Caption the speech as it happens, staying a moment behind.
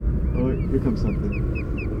Here comes something.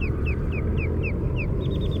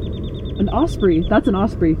 An osprey. That's an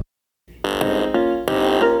osprey.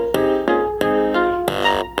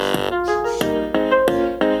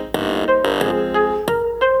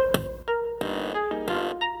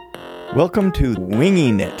 Welcome to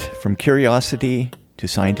Winging It, From Curiosity to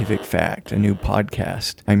Scientific Fact, a new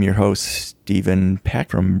podcast. I'm your host, Stephen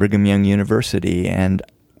Peck from Brigham Young University, and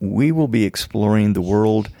we will be exploring the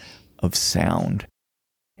world of sound.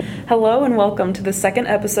 Hello and welcome to the second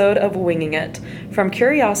episode of Winging It, From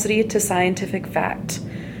Curiosity to Scientific Fact.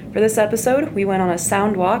 For this episode, we went on a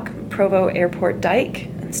sound walk, Provo Airport Dyke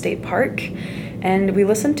and State Park, and we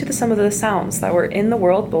listened to some of the sounds that were in the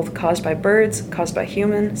world, both caused by birds, caused by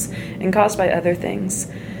humans, and caused by other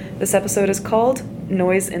things. This episode is called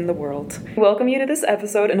Noise in the World. Welcome you to this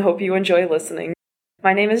episode and hope you enjoy listening.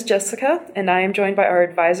 My name is Jessica, and I am joined by our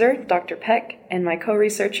advisor, Dr. Peck, and my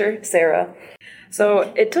co-researcher, Sarah.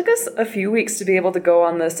 So it took us a few weeks to be able to go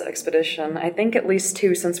on this expedition. I think at least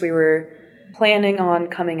 2 since we were planning on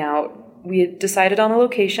coming out. We had decided on a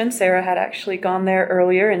location. Sarah had actually gone there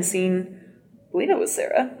earlier and seen, I believe it was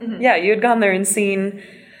Sarah. Mm-hmm. Yeah, you had gone there and seen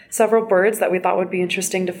several birds that we thought would be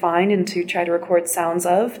interesting to find and to try to record sounds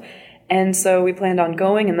of. And so we planned on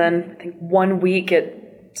going, and then I think 1 week there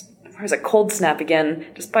was a cold snap again,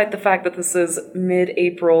 despite the fact that this is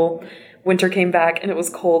mid-April. Winter came back and it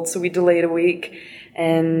was cold, so we delayed a week.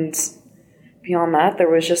 And beyond that, there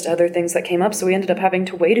was just other things that came up, so we ended up having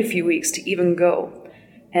to wait a few weeks to even go.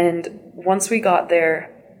 And once we got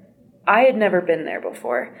there, I had never been there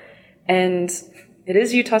before. And it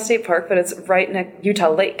is Utah State Park, but it's right next,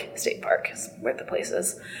 Utah Lake State Park is where the place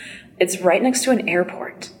is. It's right next to an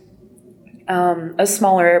airport. A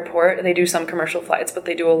smaller airport. They do some commercial flights, but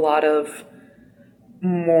they do a lot of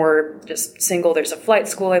more just single. There's a flight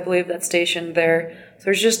school, I believe, that's stationed there. So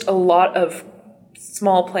there's just a lot of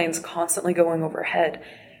small planes constantly going overhead.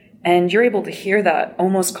 And you're able to hear that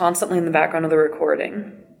almost constantly in the background of the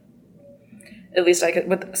recording. At least I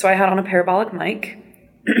could. So I had on a parabolic mic.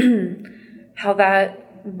 How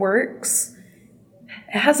that works,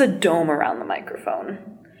 it has a dome around the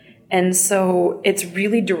microphone. And so it's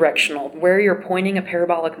really directional. Where you're pointing a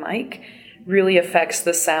parabolic mic really affects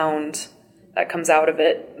the sound that comes out of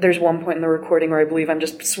it. There's one point in the recording where I believe I'm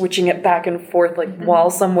just switching it back and forth while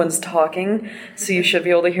someone's talking, so you should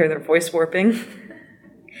be able to hear their voice warping.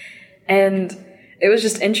 And it was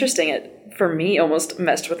just interesting. It, for me, almost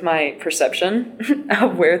messed with my perception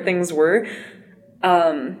of where things were.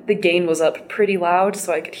 The gain was up pretty loud,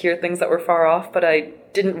 so I could hear things that were far off, but I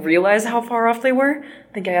didn't realize how far off they were.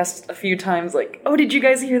 I think I asked a few times, oh, did you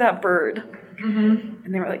guys hear that bird? Mm-hmm.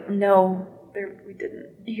 And they were like, no, we didn't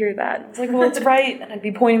hear that. It's well, it's right. And I'd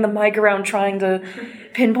be pointing the mic around trying to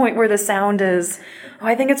pinpoint where the sound is. Oh,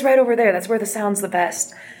 I think it's right over there. That's where the sound's the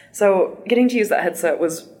best. So getting to use that headset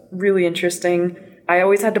was really interesting. I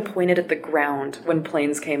always had to point it at the ground when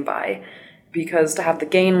planes came by, because to have the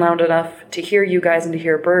gain loud enough to hear you guys and to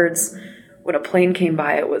hear birds, when a plane came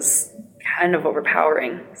by, it was kind of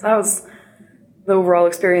overpowering. So that was the overall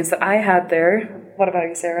experience that I had there. What about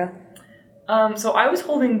you, Sarah? So I was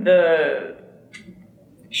holding the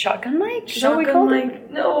shotgun mic? Shotgun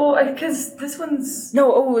mic? No, because this one's...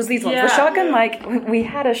 No, it was these ones. Yeah. The shotgun mic, we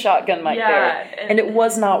had a shotgun mic there, and it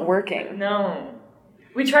was not working. No.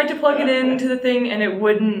 We tried to plug it into the thing, and it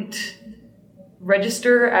wouldn't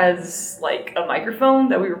register as a microphone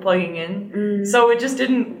that we were plugging in. So it just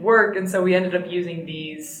didn't work, and so we ended up using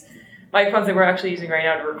these microphones that we're actually using right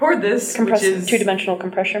now to record this, which is... Two-dimensional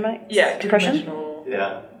compressor mic? Yeah, compression? Two-dimensional.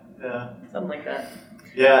 Yeah. Something like that.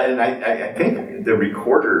 Yeah, and I think the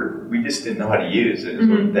recorder, we just didn't know how to use it.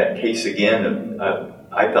 Mm-hmm. That case again,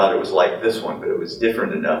 I thought it was like this one, but it was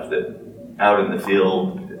different enough that out in the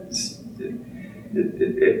field,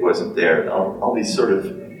 it wasn't there. All these sort of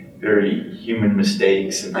very human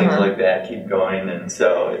mistakes and things like that keep going, and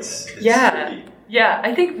so it's tricky. Yeah,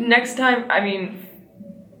 I think next time,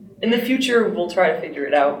 in the future, we'll try to figure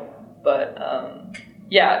it out, but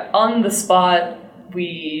on the spot,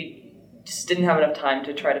 we just didn't have enough time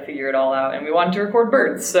to try to figure it all out, and we wanted to record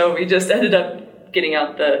birds, so we just ended up getting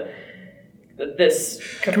out this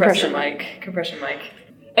compression mic.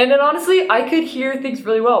 And then honestly, I could hear things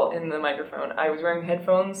really well in the microphone. I was wearing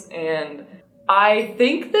headphones, and I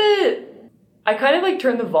think that I kind of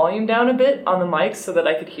turned the volume down a bit on the mic so that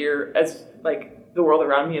I could hear as the world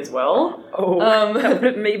around me as well. Oh, that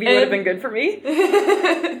would have been good for me.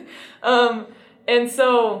 And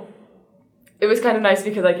so it was kind of nice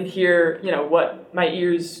because I could hear, what my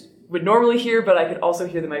ears would normally hear, but I could also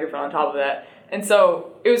hear the microphone on top of that. And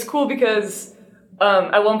so it was cool because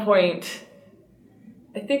at one point,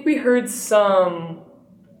 I think we heard some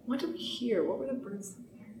What did we hear? What were the birds?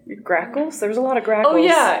 Grackles? There was a lot of grackles. Oh,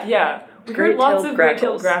 yeah. We heard lots of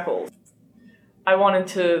great-tailed grackles. grackles. I wanted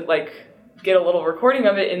to, get a little recording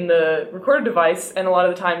of it in the recorder device, and a lot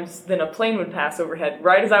of the times then a plane would pass overhead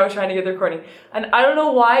right as I was trying to get the recording. And I don't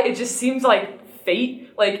know why, it just seems like fate.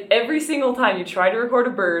 Every single time you try to record a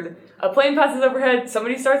bird, a plane passes overhead,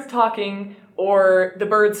 somebody starts talking, or the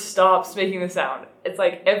bird stops making the sound. It's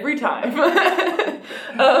every time. True.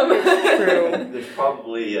 There's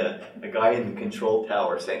probably a guy in the control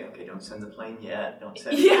tower saying, okay, don't send the plane yet. Don't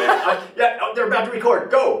send it yet. They're about to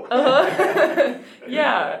record. Go!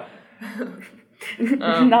 Yeah.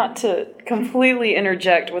 Not to completely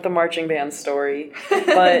interject with a marching band story,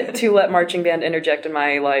 but to let marching band interject in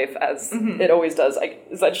my life as it always does.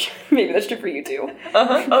 Maybe that's true for you too.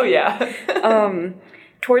 Oh, yeah.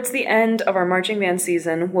 Towards the end of our marching band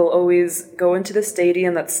season, we'll always go into the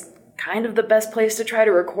stadium. That's kind of the best place to try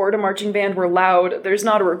to record a marching band. We're loud. There's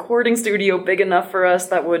not a recording studio big enough for us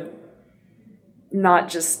that would not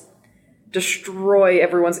just destroy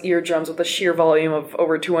everyone's eardrums with the sheer volume of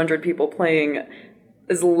over 200 people playing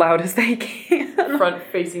as loud as they can.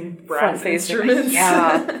 Front-facing brass instruments.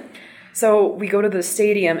 Yeah. So we go to the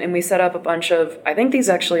stadium and we set up a bunch of, I think these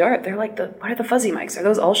actually are, they're what are the fuzzy mics? Are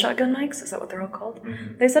those all shotgun mics? Is that what they're all called?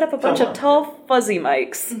 Mm-hmm. They set up a bunch of tall fuzzy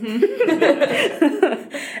mics.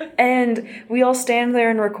 Mm-hmm. And we all stand there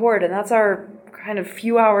and record, and that's our kind of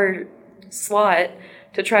few-hour slot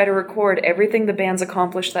to try to record everything the band's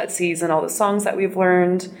accomplished that season, all the songs that we've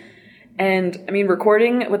learned. And,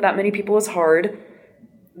 recording with that many people is hard.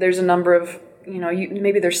 There's a number of,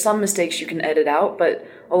 maybe there's some mistakes you can edit out, but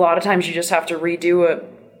a lot of times you just have to redo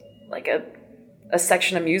a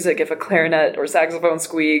section of music if a clarinet or saxophone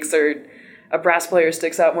squeaks or a brass player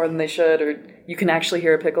sticks out more than they should, or you can actually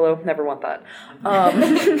hear a piccolo. Never want that.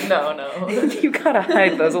 No. You gotta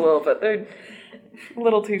hide those a little bit. They're a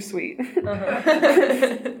little too sweet.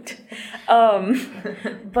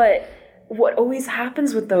 But what always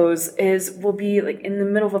happens with those is we'll be in the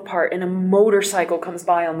middle of a part and a motorcycle comes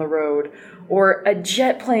by on the road or a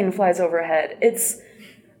jet plane flies overhead. It's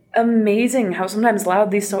amazing how sometimes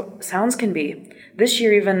loud these sounds can be. This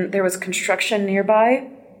year even there was construction nearby,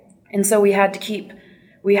 and so we had to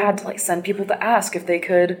send people to ask if they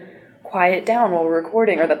could quiet down while we're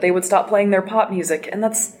recording, or that they would stop playing their pop music. And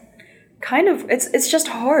that's kind of, it's just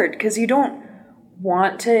hard because you don't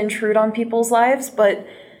want to intrude on people's lives, but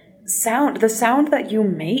the sound that you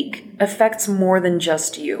make affects more than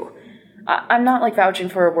just you. I'm not vouching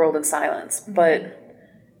for a world in silence, but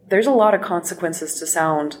there's a lot of consequences to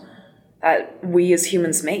sound that we as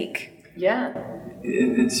humans make. Yeah.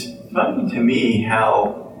 It's funny to me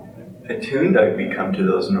how attuned I've become to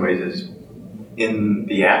those noises in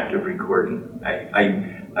the act of recording.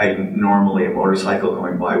 I normally, a motorcycle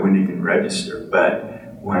going by wouldn't even register,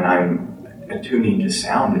 but when I'm attuning to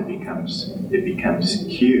sound, it becomes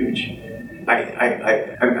huge.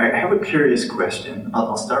 I have a curious question.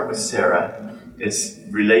 I'll start with Sarah. It's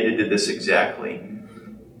related to this exactly.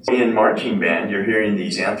 In marching band, you're hearing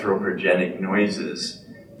these anthropogenic noises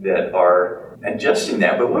that are adjusting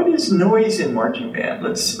that. But what is noise in marching band?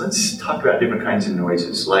 Let's talk about different kinds of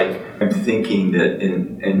noises. I'm thinking that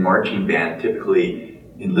in marching band, typically,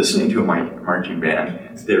 in listening to a marching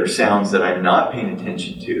band, there are sounds that I'm not paying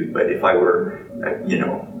attention to, but if I were,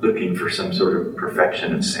 looking for some sort of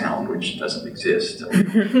perfection of sound, which doesn't exist, I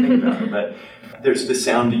wouldn't think about it, but there's the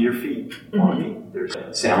sound of your feet walking. There's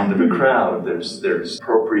the sound of a crowd. There's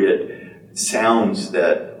appropriate sounds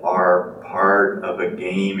that are part of a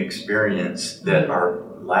game experience that are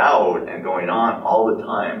loud and going on all the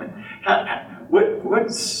time.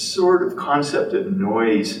 What sort of concept of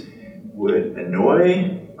noise would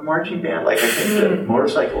annoy a marching band? I think the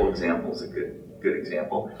motorcycle example is a good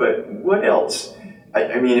example. But what else?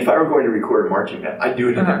 If I were going to record a marching band, I'd do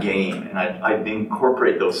it in a game, and I'd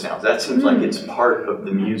incorporate those sounds. That seems like it's part of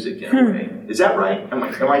the music in a way. Is that right? Am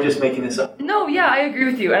I just making this up? No, yeah, I agree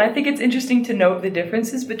with you. And I think it's interesting to note the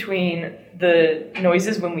differences between the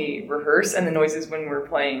noises when we rehearse and the noises when we're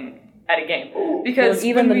playing at a game. Because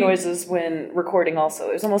even the noises when recording also.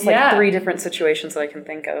 There's almost 3 different situations that I can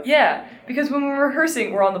think of. Yeah, because when we're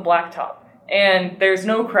rehearsing, we're on the blacktop. And there's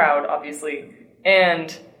no crowd, obviously.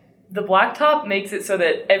 And the blacktop makes it so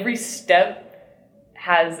that every step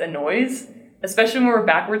has a noise, especially when we're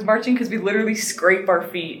backwards marching, because we literally scrape our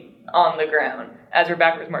feet on the ground as we're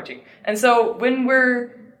backwards marching. And so when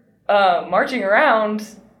we're marching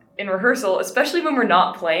around in rehearsal, especially when we're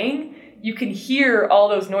not playing, you can hear all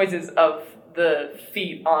those noises of the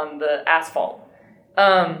feet on the asphalt.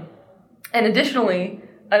 And additionally,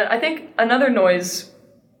 I think another noise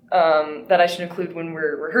that I should include when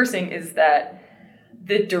we're rehearsing is that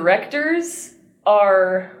the directors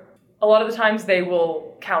are, a lot of the times they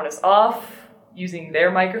will count us off using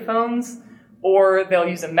their microphones, or they'll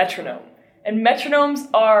use a metronome. And metronomes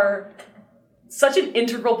are such an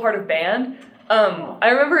integral part of band. I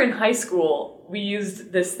remember in high school, we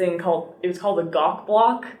used this thing called a gawk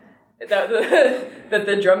block that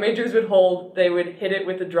the drum majors would hold. They would hit it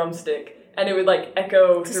with a drumstick, and it would like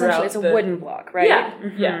echo throughout. Essentially, it's a wooden block, right? Yeah,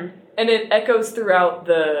 yeah. And it echoes throughout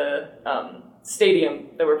the stadium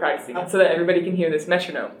that we're practicing in, so that everybody can hear this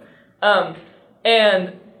metronome.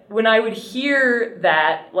 And when I would hear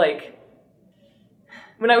that,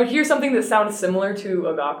 when I would hear something that sounded similar to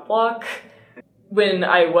a gawk block, when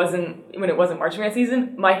it wasn't marching band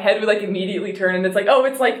season, my head would like immediately turn, and it's like, oh,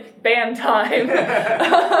 it's like band time.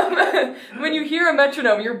 When you hear a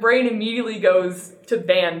metronome, your brain immediately goes to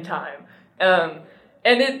band time. And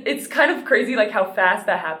it's kind of crazy like how fast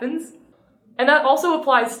that happens. And that also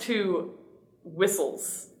applies to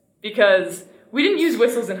whistles, because we didn't use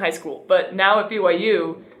whistles in high school, but now at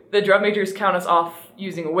BYU, the drum majors count us off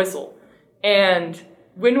using a whistle. And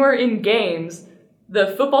when we're in games,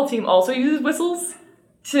 the football team also uses whistles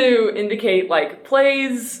to indicate like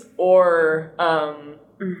plays or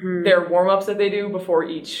their warm-ups that they do before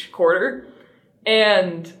each quarter.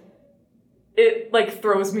 And it like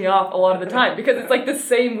throws me off a lot of the time because it's like the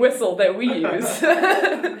same whistle that we use.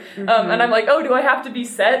 And I'm like, oh, do I have to be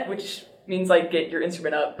set? Which means like get your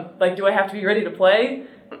instrument up. Like, do I have to be ready to play?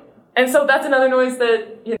 And so that's another noise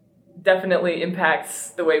that definitely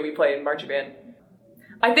impacts the way we play in marching band.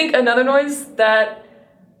 I think another noise that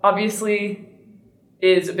obviously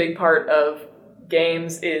is a big part of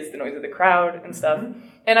games is the noise of the crowd and stuff.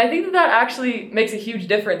 And I think that actually makes a huge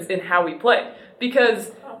difference in how we play.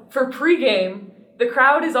 Because for pregame, the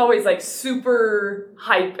crowd is always like super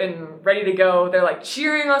hype and ready to go. They're like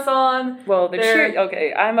cheering us on. Well, they're cheering.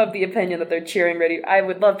 Okay, I'm of the opinion that they're cheering ready. I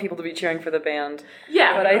would love people to be cheering for the band.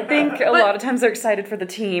 Yeah. But I think a lot of times they're excited for the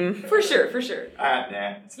team. For sure. Nah.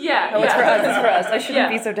 Yeah. No, it's for us. I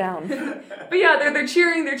shouldn't be so down. But yeah, they're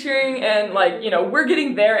cheering, and like, we're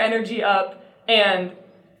getting their energy up, and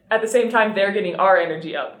at the same time they're getting our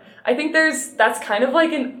energy up. I think that's kind of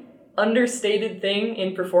like an understated thing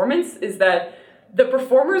in performance, is that the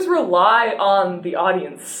performers rely on the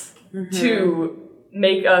audience to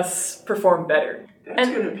make us perform better. That's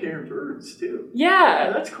going to appear in Birds too.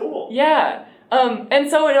 Yeah. That's cool. Yeah. And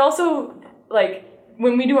so it also, like,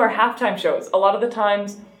 when we do our halftime shows, a lot of the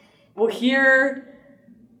times we'll hear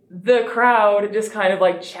the crowd just kind of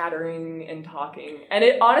like chattering and talking. And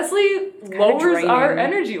it honestly lowers our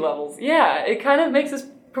energy levels. Yeah. It kind of makes us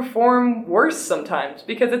perform worse sometimes,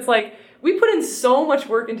 because it's like, we put in so much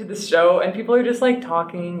work into this show, and people are just like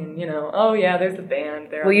talking, and oh yeah, there's the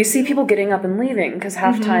band there. Well, you see people getting up and leaving, because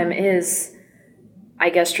halftime is,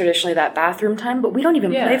 I guess, traditionally that bathroom time, but we don't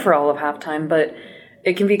even play for all of halftime, but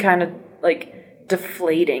it can be kind of like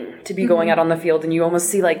deflating to be going out on the field, and you almost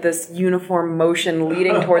see like this uniform motion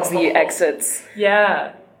leading towards the exits.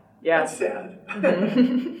 Yeah. That's sad.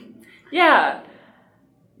 Yeah.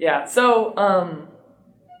 So,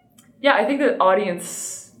 I think that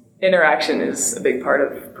audience interaction is a big part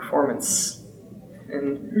of performance,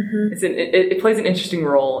 and it plays an interesting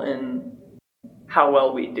role in how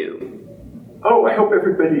well we do. Oh, I hope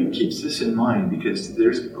everybody keeps this in mind, because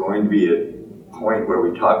there's going to be a point where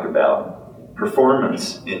we talk about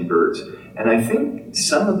performance in Birds, and I think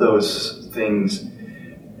some of those things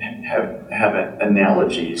have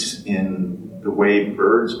analogies in the way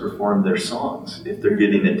Birds perform their songs. If they're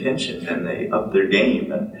getting attention, then they up their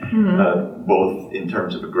game, and both in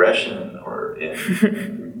terms of aggression or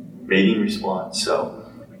in mating response.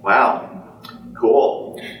 So, wow,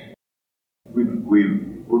 cool. We're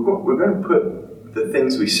going to put the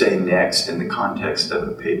things we say next in the context of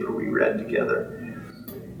a paper we read together.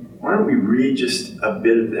 Why don't we read just a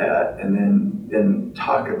bit of that and then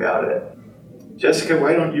talk about it? Jessica,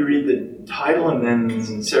 why don't you read the title, and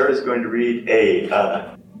then Sarah's going to read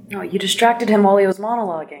No, you distracted him while he was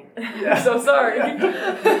monologuing. Yeah. I'm so sorry.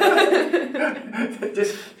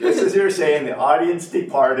 just as you were saying, the audience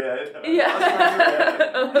departed. Yeah.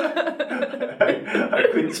 I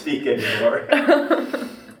couldn't speak anymore.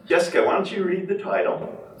 Jessica, why don't you read the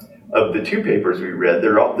title of the two papers we read?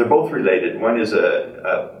 They're both related. One is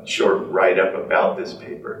a short write-up about this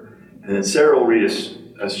paper, and then Sarah will read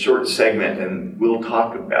a short segment, and we'll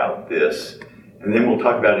talk about this, and then we'll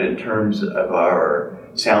talk about it in terms of our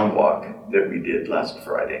sound walk that we did last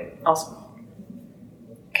Friday. Awesome.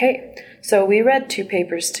 Okay, so we read two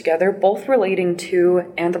papers together, both relating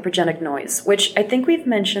to anthropogenic noise, which I think we've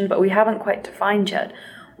mentioned, but we haven't quite defined yet.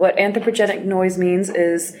 What anthropogenic noise means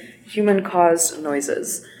is human-caused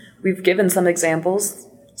noises, We've given some examples,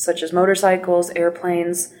 such as motorcycles,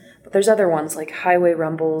 airplanes, but there's other ones like highway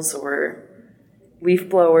rumbles or leaf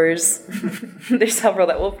blowers. There's several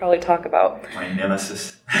that we'll probably talk about. My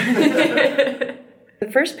nemesis. The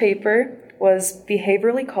first paper was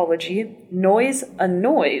Behavioral Ecology, Noise a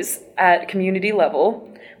Noise at Community Level,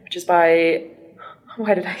 which is by,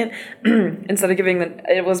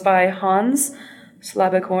 it was by Hans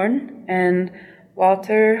Slabekorn and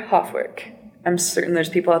Walter Hofwerk. I'm certain there's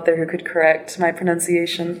people out there who could correct my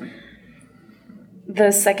pronunciation.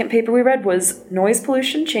 The second paper we read was Noise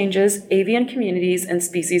Pollution Changes Avian Communities and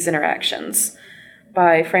Species Interactions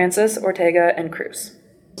by Francis Ortega and Cruz.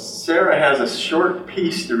 Sarah has a short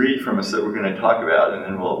piece to read from us that we're going to talk about, and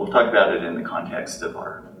then we'll talk about it in the context of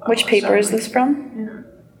our... Which paper is this from?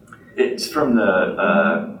 It's from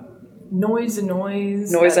the... Noise a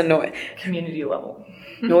noise. Noise a noise. Community level.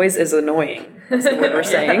 Noise is annoying. That's what we're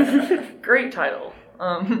saying. Great title.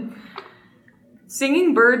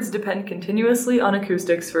 Singing birds depend continuously on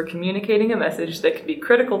acoustics for communicating a message that can be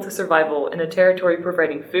critical to survival in a territory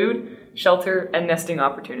providing food, shelter, and nesting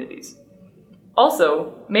opportunities.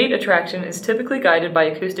 Also, mate attraction is typically guided by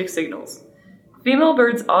acoustic signals. Female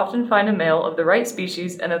birds often find a male of the right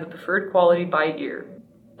species and of the preferred quality by ear.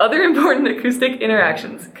 Other important acoustic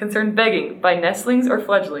interactions concern begging by nestlings or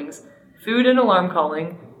fledglings, food and alarm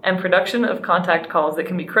calling, and production of contact calls that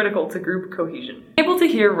can be critical to group cohesion. Able to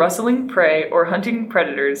hear rustling prey or hunting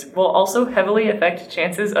predators will also heavily affect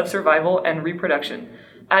chances of survival and reproduction,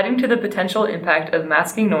 adding to the potential impact of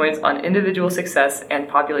masking noise on individual success and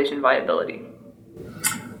population viability.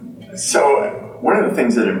 So, one of the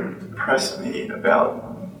things that impressed me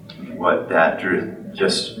about what that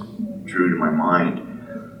just drew to my mind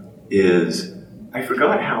is I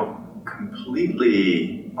forgot how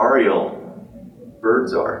completely aerial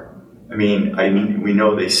birds are. I mean, we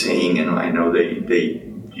know they sing, and I know they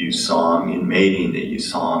use song in mating, they use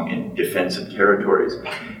song in defensive territories.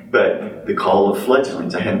 But the call of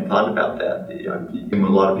fledglings, I hadn't thought about that. A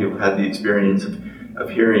lot of people had the experience of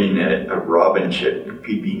hearing a robin chick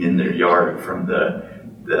peeping in their yard from the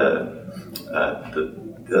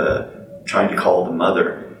trying to call the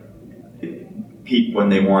mother. Peep when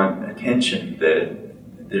they want attention. That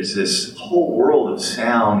there's this whole world of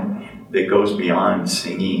sound that goes beyond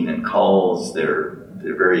singing and calls. They're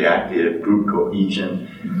very active, group cohesion.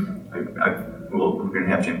 We're going to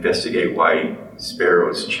have to investigate why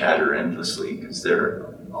sparrows chatter endlessly, because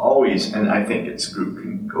they're always, and I think it's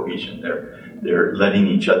group cohesion. They're letting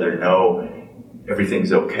each other know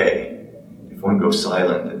everything's okay. If one goes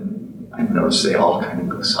silent, and I've noticed they all kind of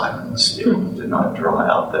go silent still to not draw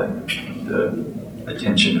out the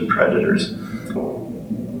attention of predators.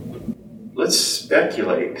 Let's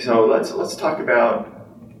speculate. So let's talk about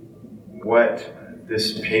what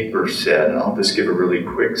this paper said. I'll just give a really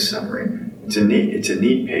quick summary. It's a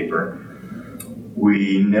neat paper.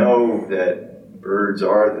 We know that birds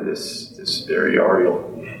are this very aerial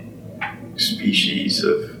species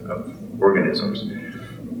of organisms.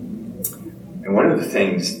 And one of the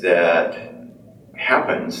things that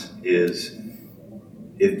happens is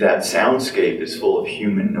if that soundscape is full of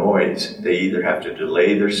human noise, they either have to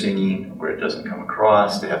delay their singing or it doesn't come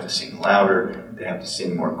across. They have to sing louder. They have to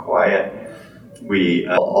sing more quiet.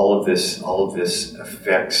 All of this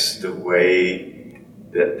affects the way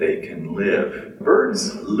that they can live.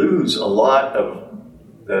 Birds lose a lot of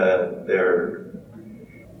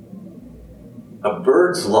a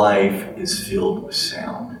bird's life is filled with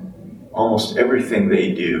sound. Almost everything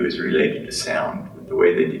they do is related to sound. The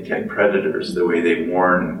way they detect predators, the way they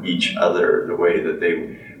warn each other, the way that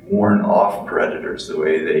they warn off predators, the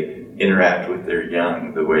way they interact with their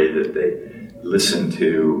young, the way that they listen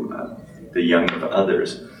to the young of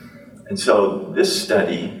others. And so this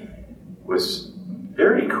study was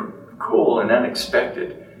very cool and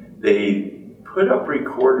unexpected. They put up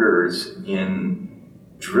recorders in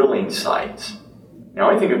drilling sites. Now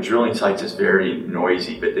I think of drilling sites as very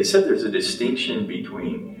noisy, but they said there's a distinction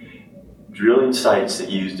between drilling sites that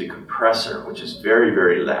used a compressor, which is very,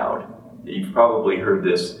 very loud. You've probably heard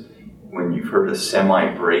this when you've heard a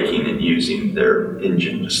semi braking and using their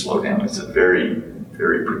engine to slow down. It's a very,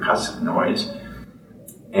 very percussive noise.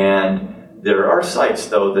 And there are sites,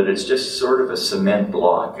 though, that it's just sort of a cement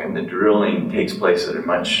block, and the drilling takes place at a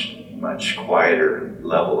much, much quieter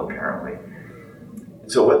level, apparently.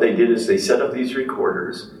 So what they did is they set up these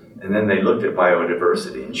recorders, and then they looked at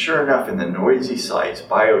biodiversity. And sure enough, in the noisy sites,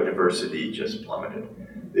 biodiversity just plummeted.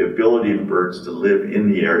 The ability of birds to live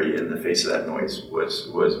in the area in the face of that noise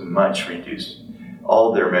was much reduced.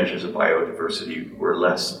 All their measures of biodiversity were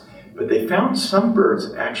less. But they found some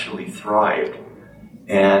birds actually thrived.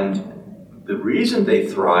 And the reason they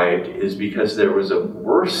thrived is because there was a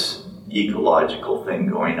worse ecological thing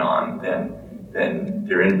going on than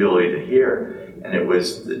their inability to hear, and it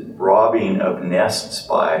was the robbing of nests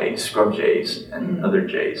by scrub jays and other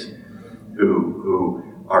jays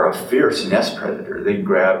who are a fierce nest predator. They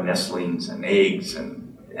grab nestlings and eggs,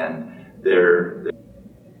 and they're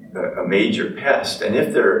a major pest. And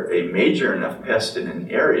if they're a major enough pest in an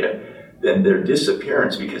area, then their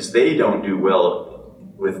disappearance, because they don't do well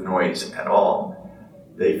with noise at all.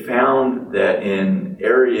 They found that in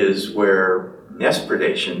areas where nest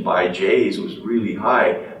predation by jays was really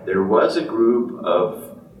high, there was a group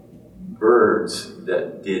of birds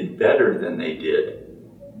that did better than they did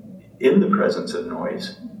in the presence of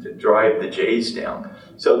noise to drive the jays down.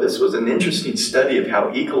 So this was an interesting study of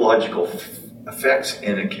how ecological effects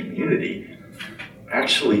in a community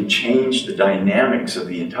actually change the dynamics of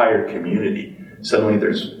the entire community. Suddenly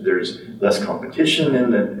there's less competition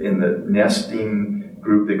in the nesting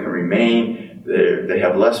group that can remain. They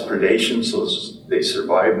have less predation, so they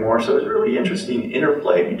survive more. So it's really interesting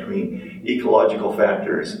interplay between ecological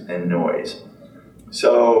factors and noise.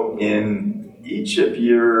 So in each of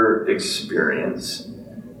your experience,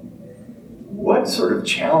 what sort of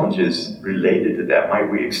challenges related to that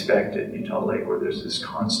might we expect at Utah Lake, where there's this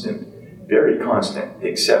constant, very constant,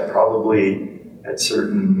 except probably at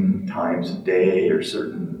certain times of day or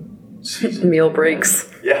certain seasons? Meal breaks.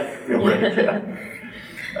 Yeah, meal breaks, yeah.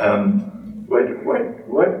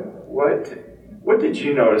 What did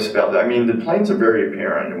you notice about that? I mean, the planes are very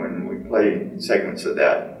apparent. When we play segments of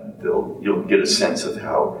that, you'll get a sense of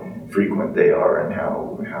how frequent they are and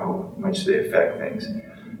how much they affect things.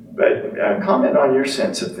 But comment on your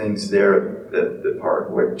sense of things there at the park.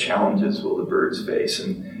 What challenges will the birds face,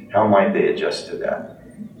 and how might they adjust to that?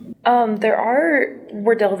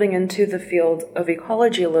 We're delving into the field of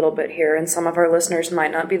ecology a little bit here, and some of our listeners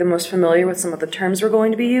might not be the most familiar with some of the terms we're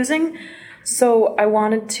going to be using. So I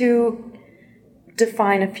wanted to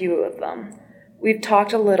define a few of them. We've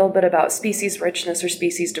talked a little bit about species richness or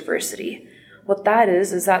species diversity. What that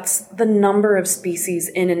is that's the number of species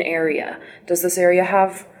in an area. Does this area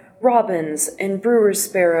have robins and brewer's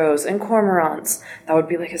sparrows and cormorants? That would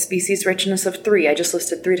be like a species richness of 3. I just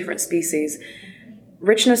listed 3 different species.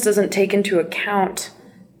 Richness doesn't take into account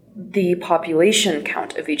the population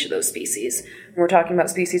count of each of those species. When we're talking about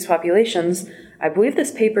species populations, I believe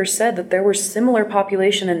this paper said that there were similar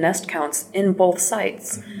population and nest counts in both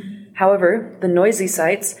sites. However, the noisy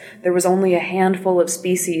sites, there was only a handful of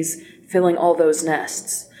species filling all those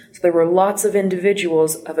nests. So there were lots of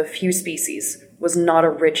individuals of a few species. It was not a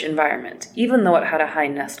rich environment, even though it had a high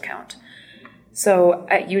nest count. So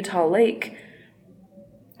at Utah Lake,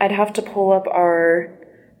 I'd have to pull up our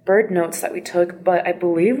bird notes that we took, but I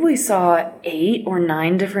believe we saw 8 or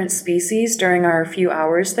 9 different species during our few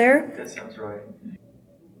hours there. That sounds right.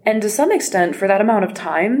 And to some extent, for that amount of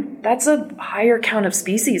time, that's a higher count of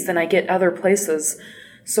species than I get other places.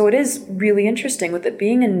 So it is really interesting with it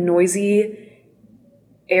being a noisy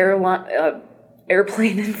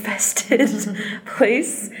airplane-infested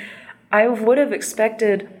place. I would have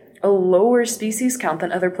expected a lower species count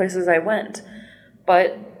than other places I went.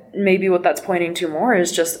 But maybe what that's pointing to more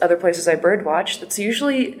is just other places I birdwatch that's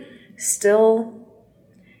usually still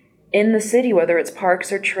in the city, whether it's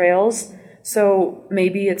parks or trails. So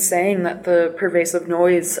maybe it's saying that the pervasive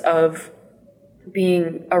noise of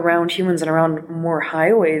being around humans and around more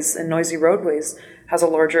highways and noisy roadways has a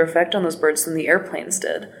larger effect on those birds than the airplanes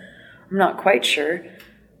did. I'm not quite sure.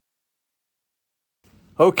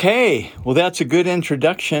 Okay, well, that's a good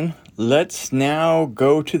introduction. Let's now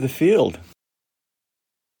go to the field.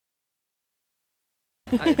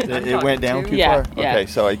 It went down too Yeah, far? yeah. Okay,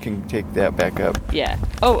 so I can take that back up. Yeah.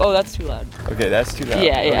 Oh, that's too loud. Okay, that's too loud.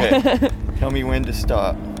 Yeah. Okay. Tell me when to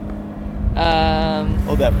stop.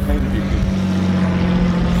 Oh, that plane would be good.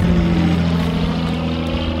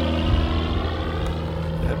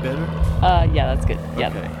 Is that better? Yeah, that's good. Yeah.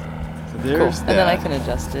 Okay. So Cool. there's And that. then I can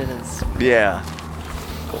adjust it as. Yeah.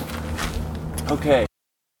 Cool. Okay.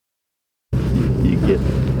 You get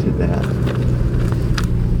to that.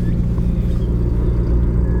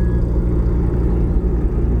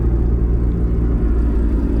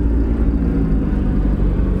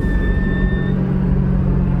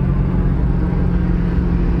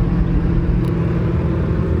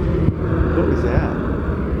 What was that?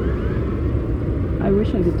 I wish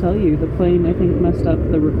I could tell you. The plane, I think, messed up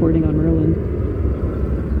the recording on Merlin.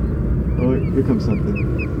 Oh, here comes something.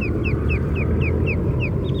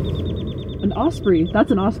 An osprey.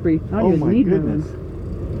 That's an osprey. Not Oh even my need goodness.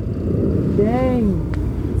 Merlin. Dang.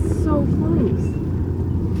 It's so close.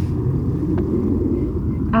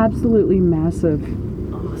 Absolutely massive.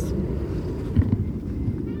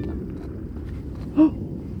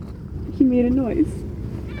 made a noise.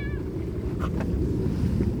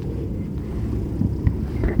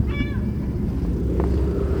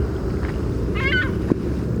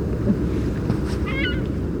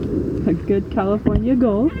 A good California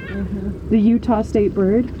gull. The Utah state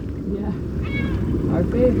bird. Yeah. Our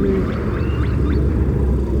favorite.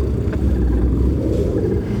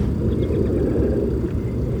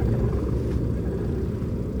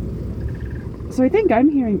 So I think I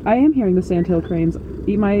am hearing the sandhill cranes.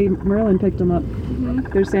 My Merlin picked them up.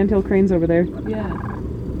 There's sandhill cranes over there. Yeah.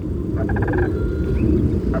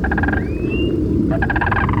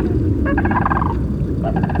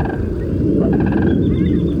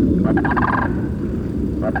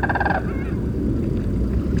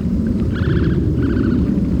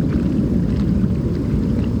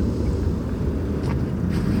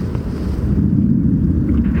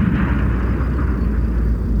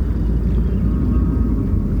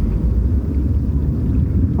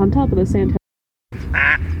 On top of the sandhill.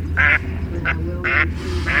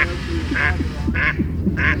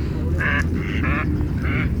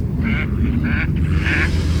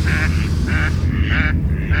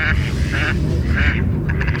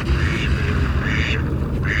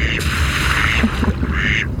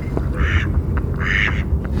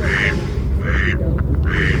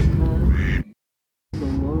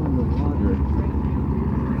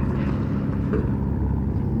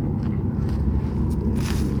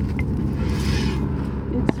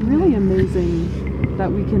 It's really amazing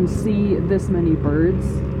that we can see this many birds,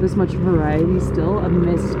 this much variety still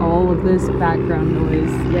amidst all of this background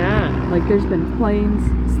noise. Yeah. Like there's been planes,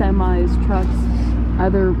 semis, trucks,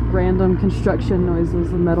 other random construction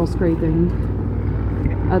noises, the metal scraping,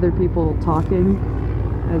 other people talking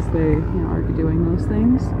as they are doing those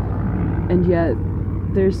things. And yet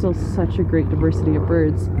there's still such a great diversity of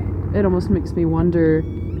birds. It almost makes me wonder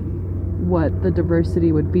what the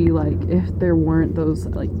diversity would be like if there weren't those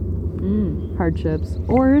hardships,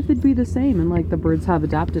 or if it'd be the same and like the birds have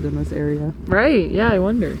adapted in this area. Right. Yeah, I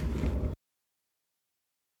wonder.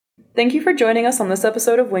 Thank you for joining us on this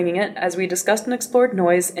episode of Winging It as we discussed and explored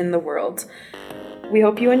noise in the world. We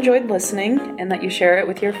hope you enjoyed listening and that you share it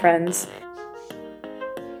with your friends.